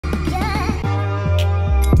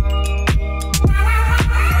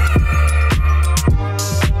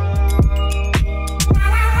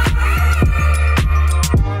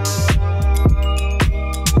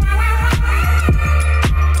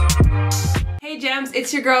Gems,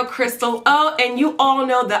 it's your girl Crystal O, and you all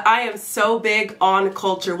know that I am so big on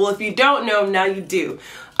culture. Well, if you don't know, now you do.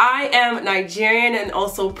 I am Nigerian and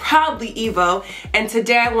also proudly Igbo, and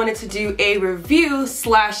today I wanted to do a review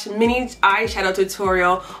slash mini eyeshadow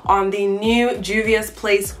tutorial on the new Juvia's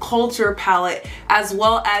Place Culture palette as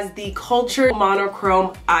well as the Culture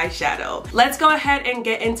monochrome eyeshadow. Let's go ahead and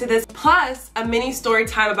get into this, plus a mini story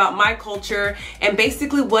time about my culture and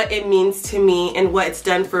basically what it means to me and what it's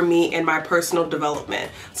done for me in my personal development.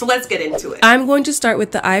 So let's get into it. I'm going to start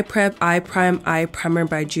with the Eye Prep Eye Prime Eye Primer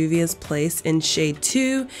by Juvia's Place in shade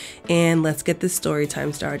 2. And let's get this story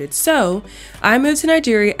time started. So I moved to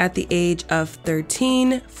Nigeria at the age of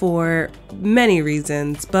 13 for many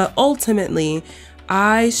reasons, but ultimately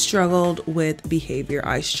I struggled with behavior.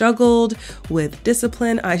 I struggled with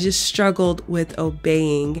discipline. I just struggled with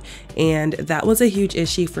obeying, and that was a huge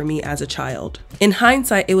issue for me as a child. In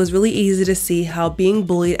hindsight, it was really easy to see how being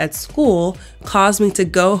bullied at school caused me to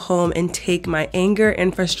go home and take my anger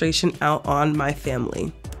and frustration out on my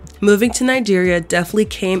family. Moving to Nigeria definitely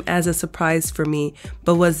came as a surprise for me,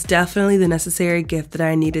 but was definitely the necessary gift that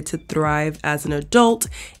I needed to thrive as an adult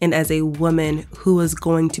and as a woman who was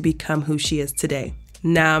going to become who she is today.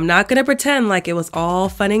 Now, I'm not gonna pretend like it was all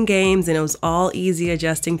fun and games and it was all easy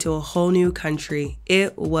adjusting to a whole new country.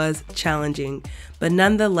 It was challenging, but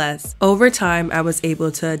nonetheless, over time, I was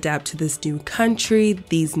able to adapt to this new country,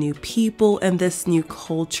 these new people, and this new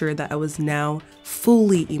culture that I was now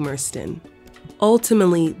fully immersed in.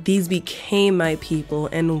 Ultimately, these became my people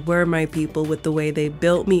and were my people with the way they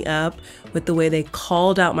built me up, with the way they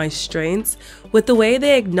called out my strengths, with the way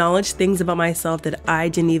they acknowledged things about myself that I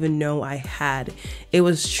didn't even know I had. It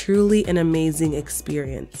was truly an amazing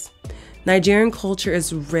experience. Nigerian culture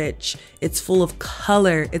is rich. It's full of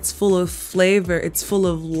color, it's full of flavor, it's full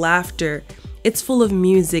of laughter, it's full of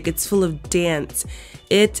music, it's full of dance.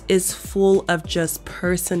 It is full of just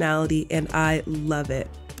personality, and I love it.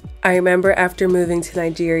 I remember after moving to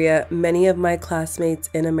Nigeria, many of my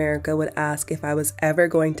classmates in America would ask if I was ever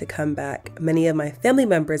going to come back. Many of my family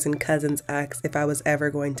members and cousins asked if I was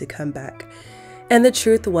ever going to come back. And the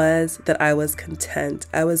truth was that I was content.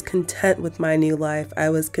 I was content with my new life.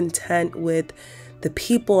 I was content with the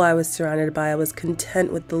people I was surrounded by. I was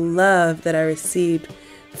content with the love that I received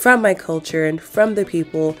from my culture and from the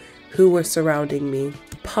people who were surrounding me.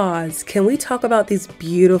 Pause. Can we talk about these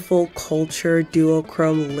beautiful Culture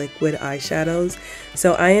duochrome liquid eyeshadows?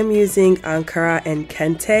 So I am using Ankara and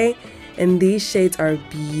Kente, and these shades are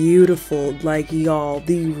beautiful. Like, y'all,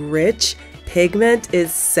 the rich pigment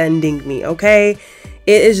is sending me, okay?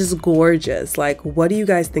 It is just gorgeous. Like, what do you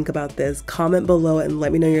guys think about this? Comment below and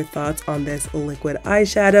let me know your thoughts on this liquid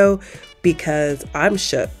eyeshadow, because I'm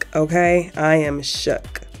shook, okay? I am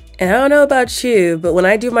shook. And I don't know about you, but when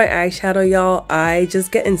I do my eyeshadow, y'all, I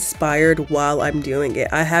just get inspired while I'm doing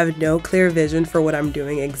it. I have no clear vision for what I'm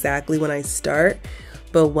doing exactly when I start,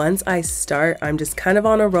 but once I start, I'm just kind of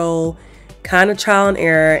on a roll, kind of trial and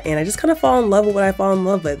error, and I just kind of fall in love with what I fall in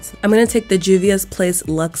love with. I'm gonna take the Juvia's Place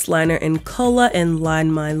Luxe Liner in Cola and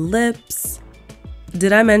line my lips.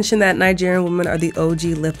 Did I mention that Nigerian women are the OG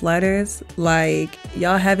lip liners? Like,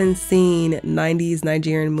 y'all haven't seen 90s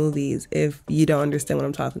Nigerian movies if you don't understand what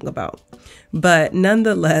I'm talking about. But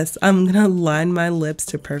nonetheless, I'm gonna line my lips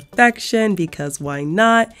to perfection because why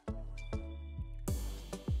not?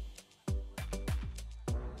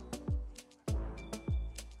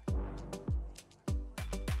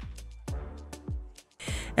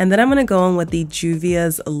 And then I'm gonna go in with the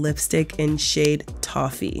Juvia's lipstick in shade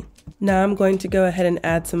Toffee. Now I'm going to go ahead and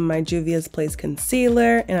add some of my Juvia's Place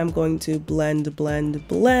concealer, and I'm going to blend, blend,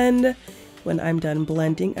 blend. When I'm done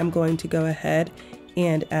blending, I'm going to go ahead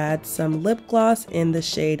and add some lip gloss in the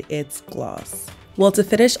shade It's Gloss. Well, to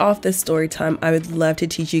finish off this story time, I would love to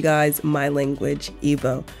teach you guys my language,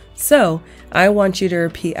 Igbo. So I want you to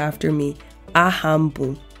repeat after me,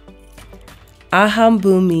 Ahambu.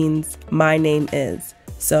 Ahambu means my name is.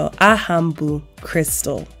 So Ahambu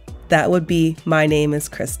Crystal. That would be my name is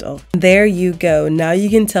Crystal. There you go. Now you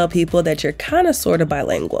can tell people that you're kind of sort of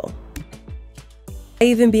bilingual. I'd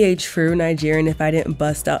even be a true Nigerian if I didn't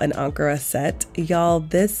bust out an Ankara set. Y'all,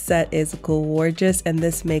 this set is gorgeous and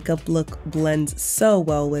this makeup look blends so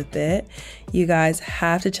well with it. You guys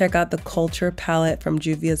have to check out the Culture palette from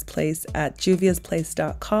Juvia's Place at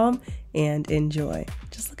JuviasPlace.com and enjoy.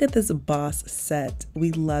 Just look at this boss set.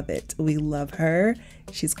 We love it. We love her.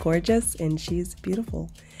 She's gorgeous and she's beautiful.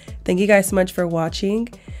 Thank you guys so much for watching.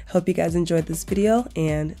 Hope you guys enjoyed this video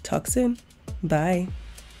and talk soon. Bye.